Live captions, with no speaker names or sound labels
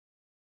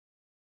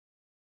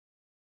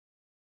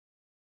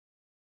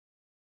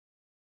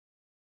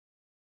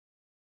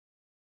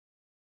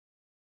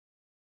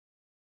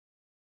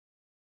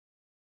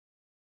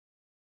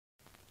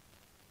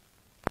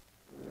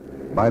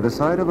By the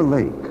side of a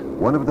lake,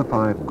 one of the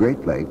 5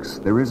 Great Lakes,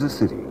 there is a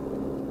city,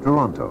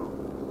 Toronto.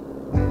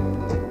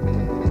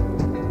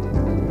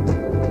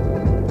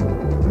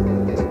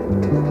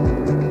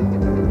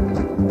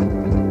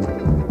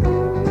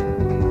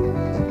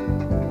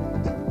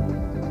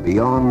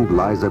 Beyond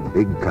lies a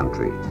big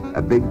country,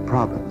 a big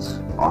province,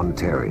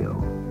 Ontario.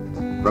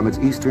 From its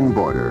eastern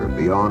border,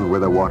 beyond where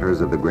the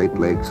waters of the Great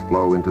Lakes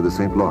flow into the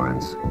St.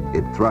 Lawrence,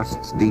 it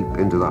thrusts deep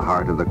into the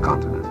heart of the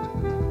continent,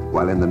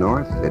 while in the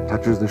north, it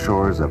touches the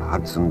shores of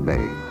Hudson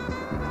Bay.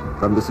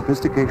 From the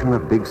sophistication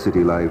of big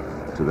city life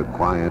to the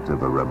quiet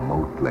of a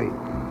remote lake.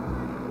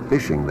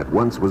 Fishing that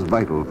once was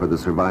vital for the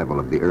survival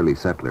of the early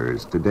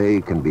settlers today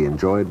can be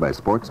enjoyed by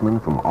sportsmen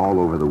from all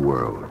over the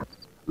world.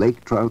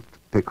 Lake trout,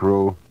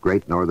 pickerel,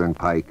 great northern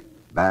pike,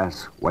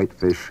 bass,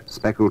 whitefish,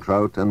 speckled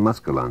trout, and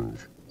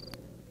muskellunge.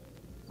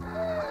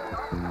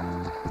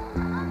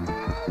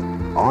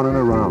 On and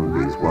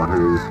around these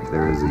waters,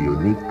 there is a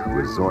unique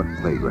resort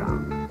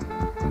playground.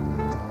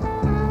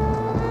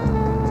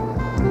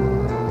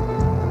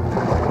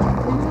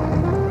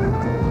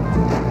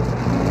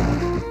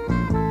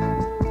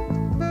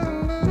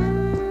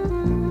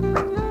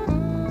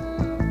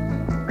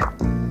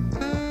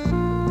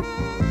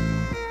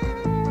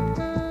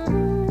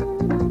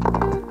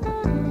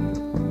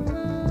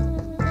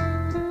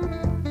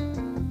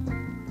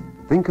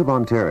 Think of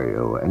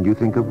Ontario and you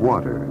think of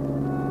water.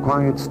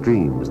 Quiet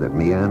streams that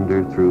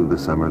meander through the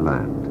summer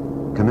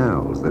land.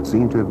 Canals that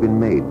seem to have been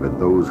made for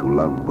those who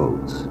love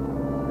boats.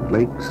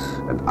 Lakes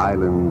and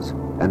islands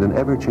and an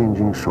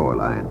ever-changing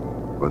shoreline,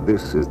 for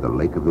this is the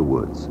Lake of the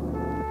Woods.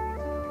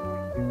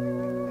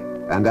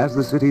 And as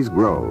the cities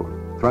grow,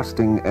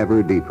 thrusting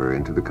ever deeper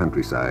into the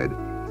countryside,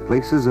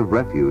 places of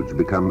refuge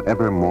become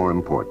ever more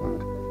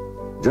important.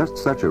 Just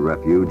such a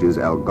refuge is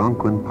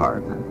Algonquin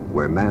Park,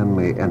 where man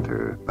may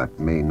enter but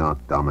may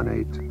not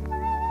dominate.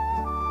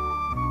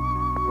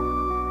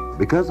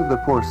 Because of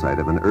the foresight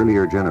of an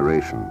earlier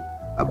generation,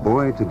 a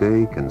boy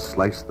today can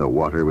slice the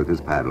water with his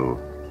paddle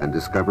and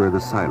discover the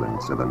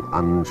silence of an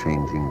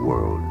unchanging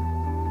world.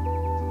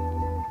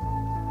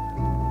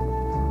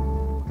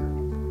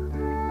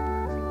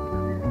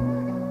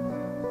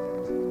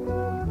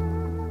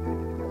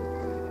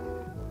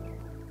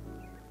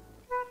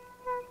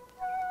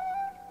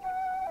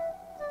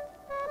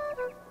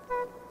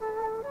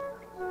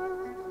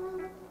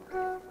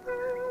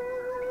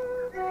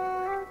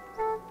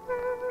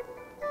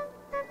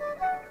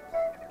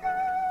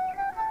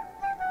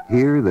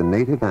 Here, the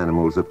native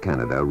animals of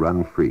Canada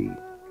run free,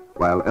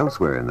 while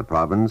elsewhere in the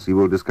province you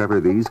will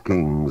discover these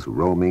kings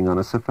roaming on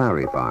a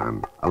safari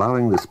farm,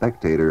 allowing the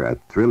spectator a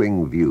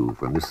thrilling view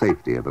from the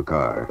safety of a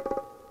car.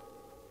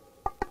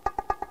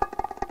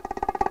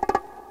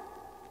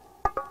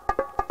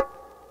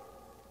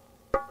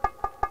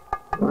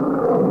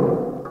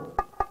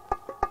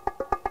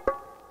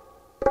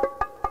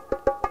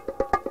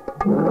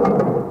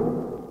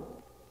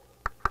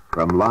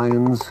 From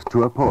lions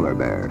to a polar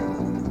bear,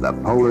 the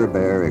Polar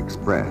Bear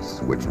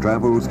Express, which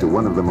travels to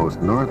one of the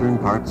most northern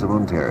parts of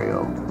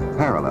Ontario,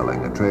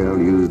 paralleling a trail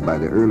used by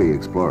the early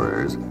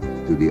explorers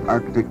to the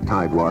Arctic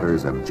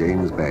tidewaters of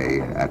James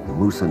Bay at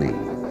Moosonee.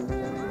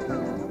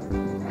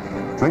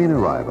 Train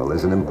arrival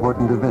is an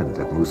important event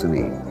at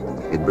Moosonee.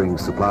 It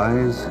brings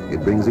supplies,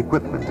 it brings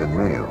equipment and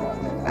mail,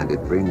 and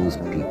it brings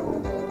people.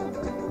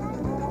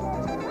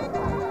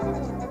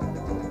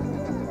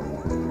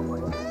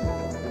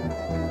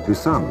 To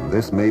some,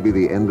 this may be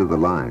the end of the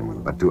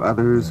line, but to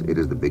others, it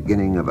is the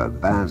beginning of a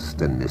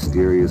vast and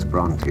mysterious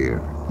frontier,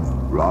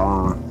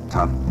 raw,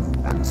 tough,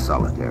 and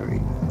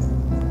solitary.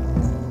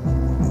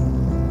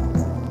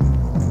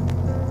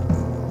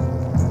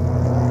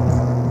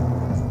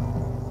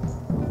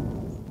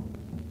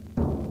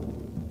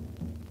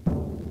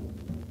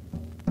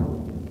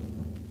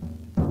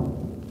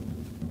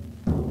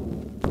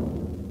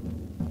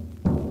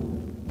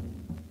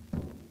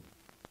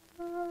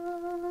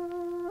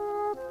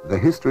 The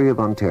history of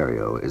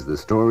Ontario is the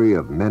story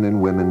of men and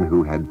women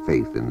who had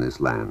faith in this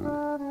land.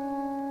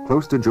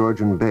 Close to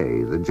Georgian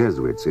Bay, the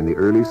Jesuits in the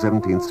early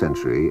 17th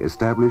century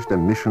established a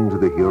mission to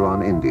the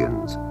Huron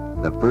Indians,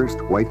 the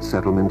first white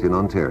settlement in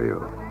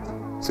Ontario.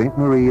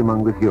 Ste-Marie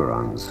among the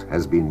Hurons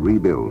has been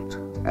rebuilt,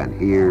 and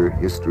here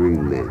history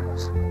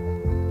lives.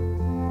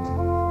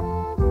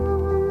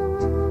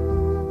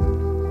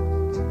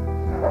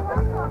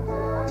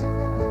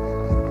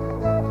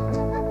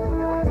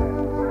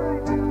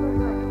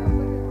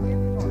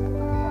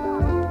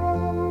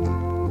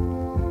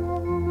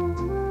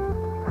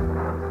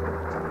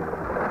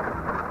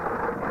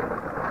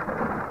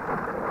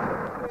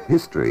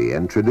 History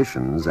and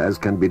traditions, as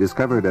can be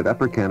discovered at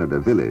Upper Canada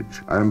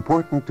Village, are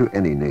important to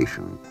any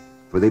nation,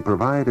 for they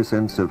provide a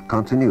sense of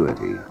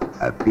continuity,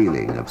 a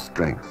feeling of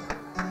strength.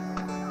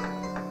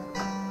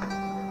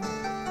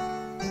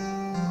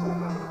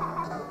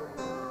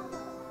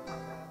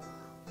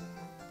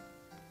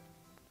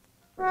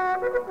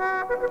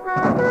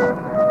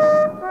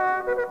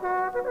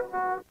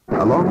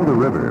 Along the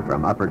river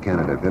from Upper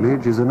Canada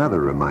Village is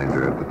another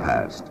reminder of the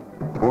past,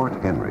 Fort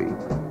Henry.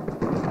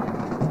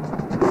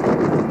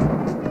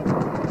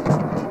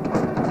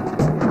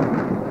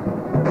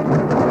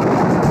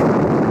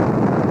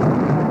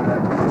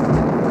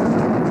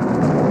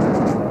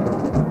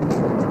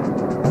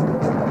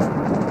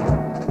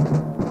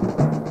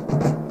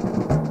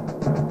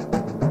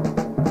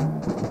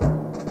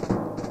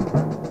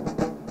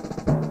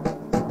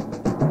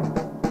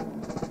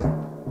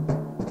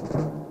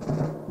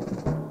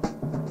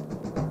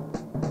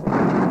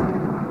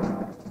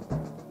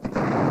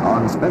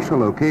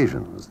 special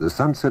occasions, the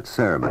sunset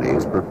ceremony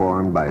is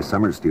performed by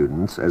summer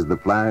students as the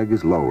flag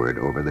is lowered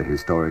over the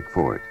historic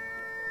fort.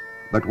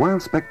 But while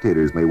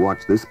spectators may watch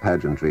this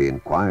pageantry in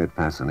quiet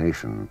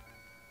fascination,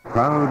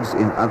 crowds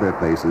in other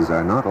places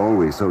are not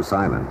always so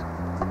silent.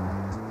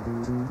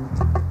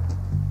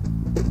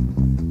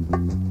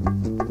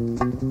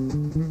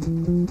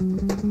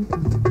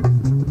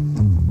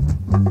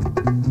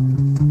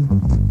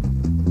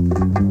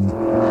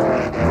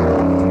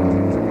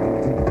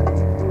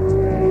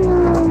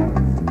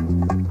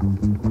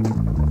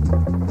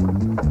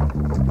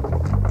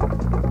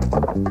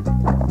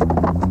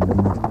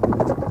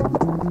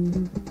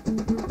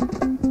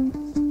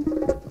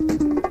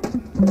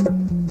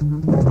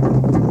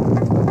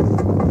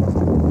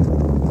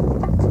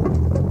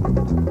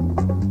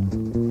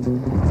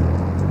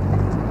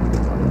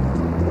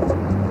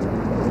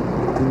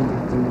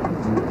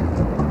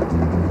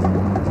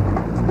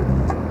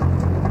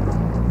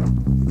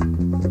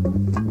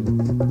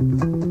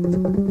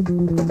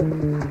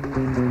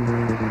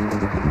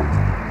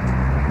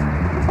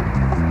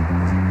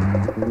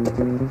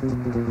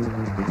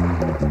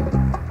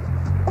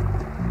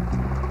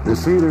 The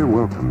sailor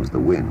welcomes the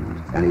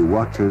wind, and he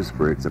watches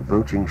for its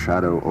approaching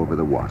shadow over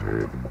the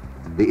water.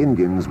 The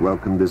Indians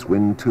welcomed this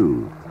wind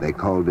too. They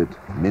called it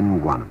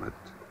Minguanamat.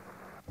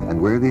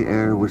 And where the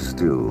air was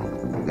still,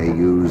 they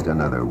used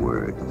another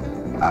word,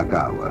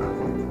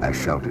 Agawa, a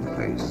sheltered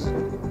place.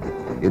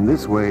 In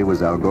this way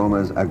was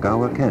Algoma's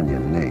Agawa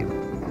Canyon named.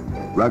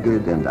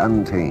 Rugged and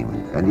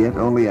untamed, and yet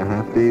only a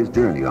half-day's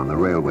journey on the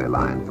railway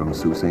line from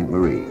Sault Ste.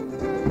 Marie.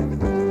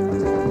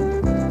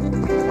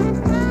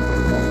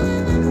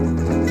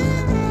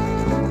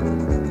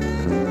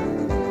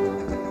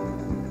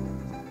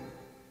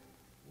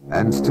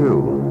 And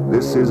still,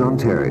 this is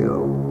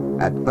Ontario,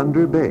 at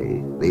Thunder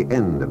Bay, the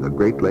end of the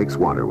Great Lakes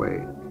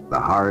waterway, the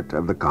heart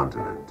of the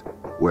continent,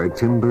 where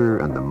timber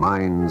and the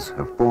mines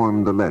have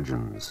formed the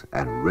legends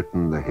and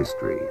written the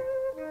history.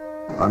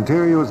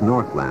 Ontario's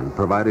Northland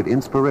provided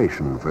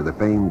inspiration for the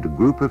famed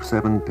Group of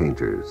Seven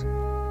painters.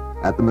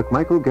 At the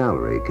McMichael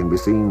Gallery can be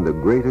seen the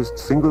greatest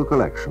single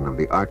collection of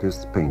the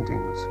artist's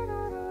paintings.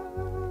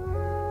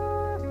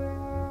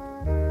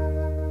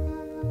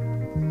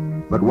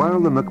 But while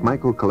the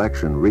McMichael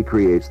collection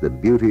recreates the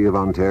beauty of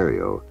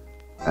Ontario,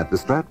 at the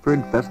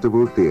Stratford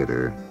Festival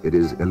Theatre, it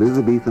is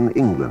Elizabethan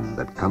England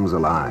that comes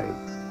alive.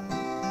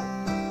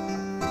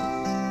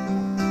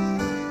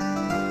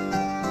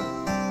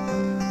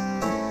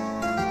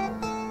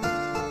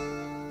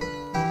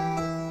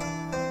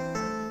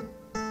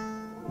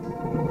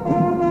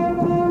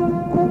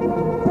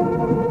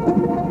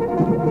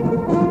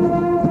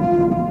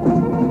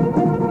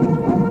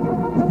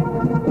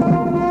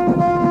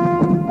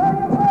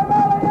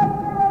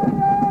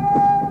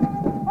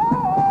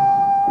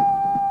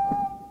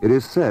 It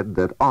is said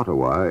that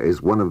Ottawa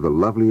is one of the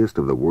loveliest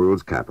of the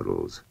world's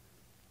capitals.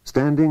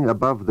 Standing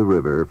above the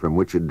river from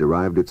which it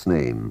derived its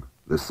name,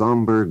 the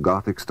somber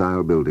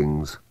Gothic-style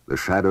buildings, the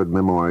shadowed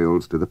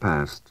memorials to the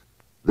past,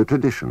 the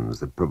traditions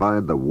that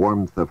provide the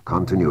warmth of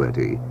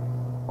continuity,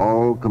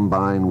 all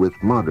combine with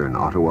modern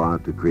Ottawa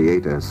to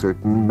create a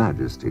certain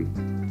majesty.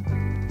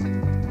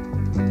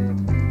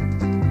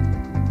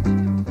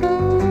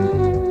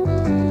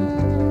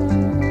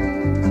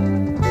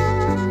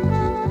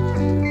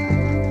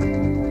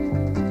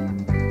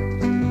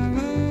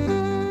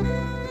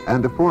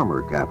 And a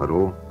former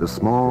capital, the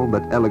small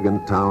but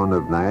elegant town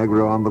of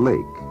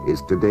Niagara-on-the-Lake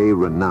is today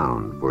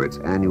renowned for its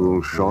annual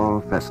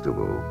Shaw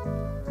Festival.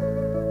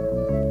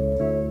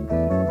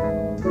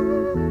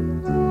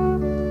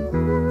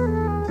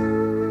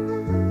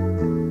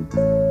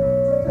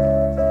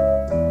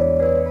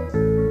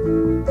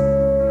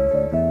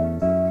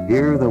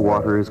 Here the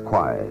water is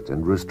quiet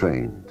and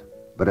restrained,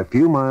 but a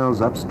few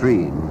miles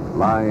upstream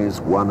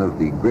lies one of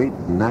the great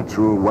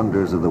natural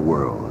wonders of the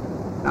world,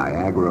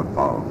 Niagara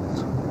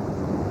Falls.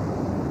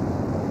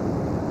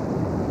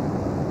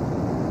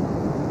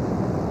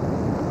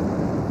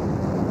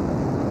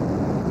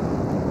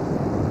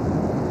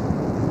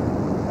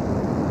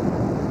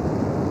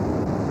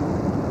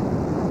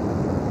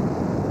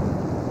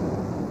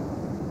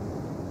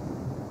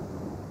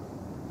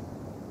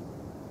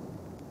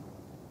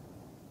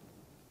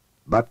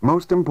 But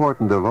most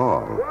important of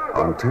all,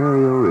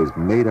 Ontario is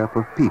made up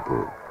of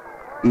people.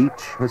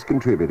 Each has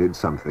contributed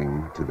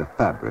something to the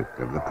fabric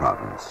of the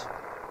province.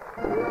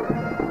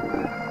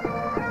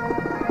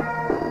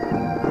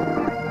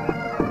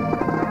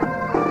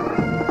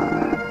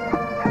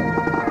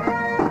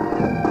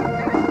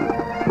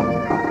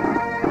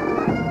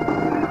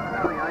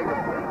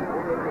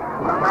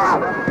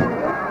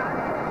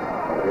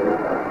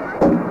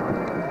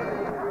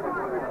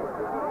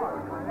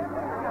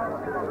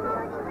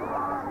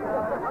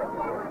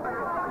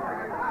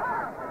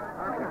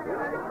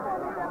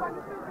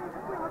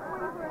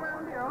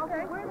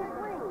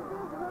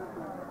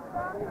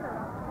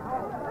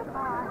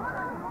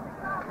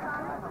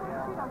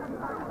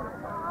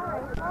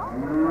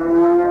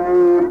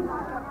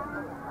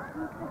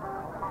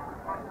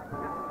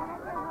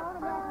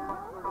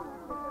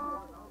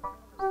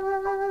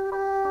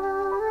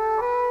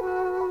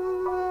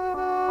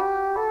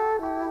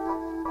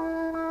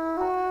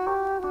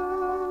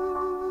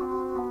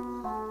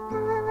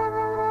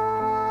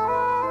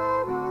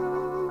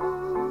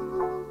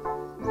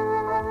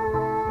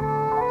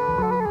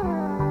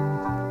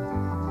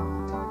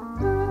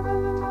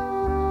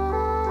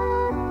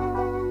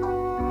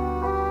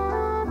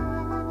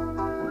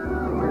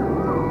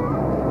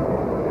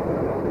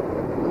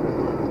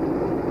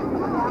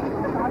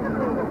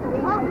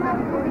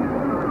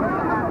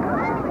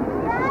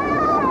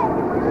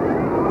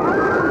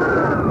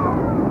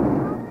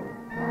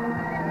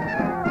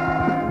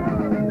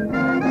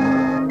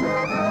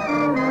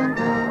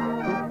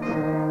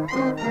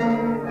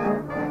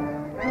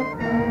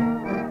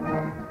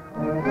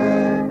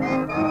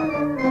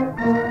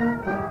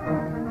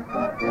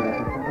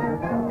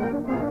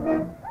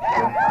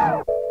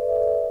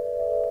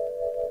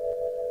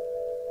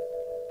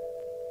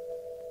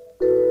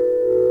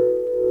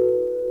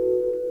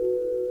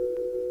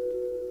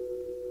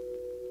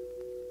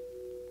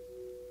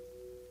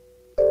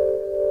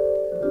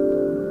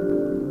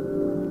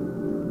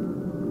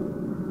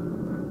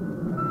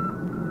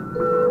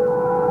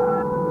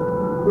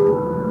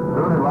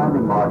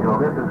 landing module,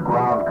 this is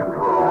ground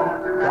control.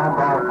 Stand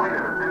by.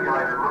 Completed a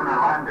simulated lunar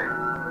landing.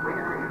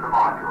 Please leave the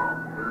module.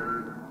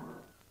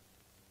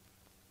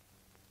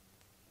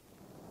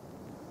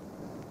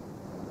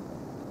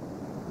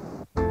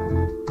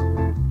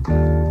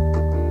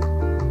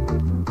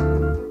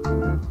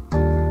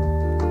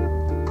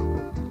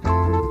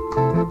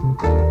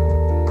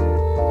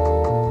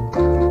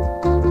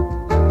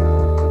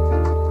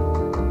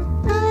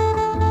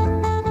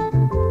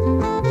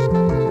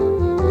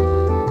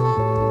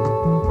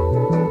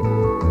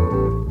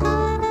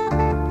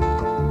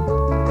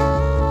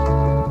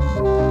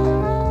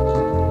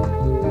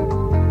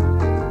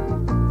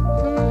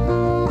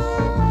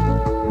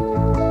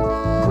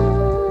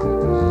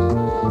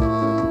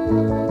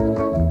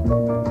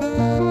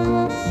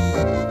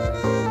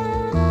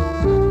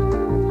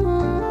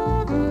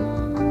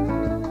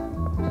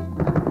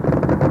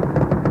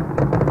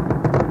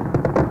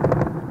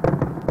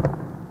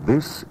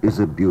 This is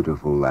a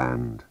beautiful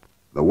land,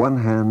 the one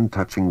hand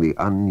touching the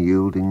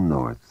unyielding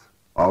north,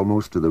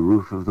 almost to the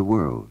roof of the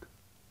world,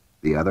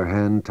 the other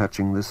hand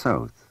touching the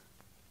south,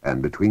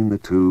 and between the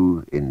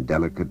two, in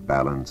delicate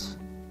balance,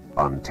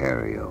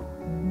 Ontario.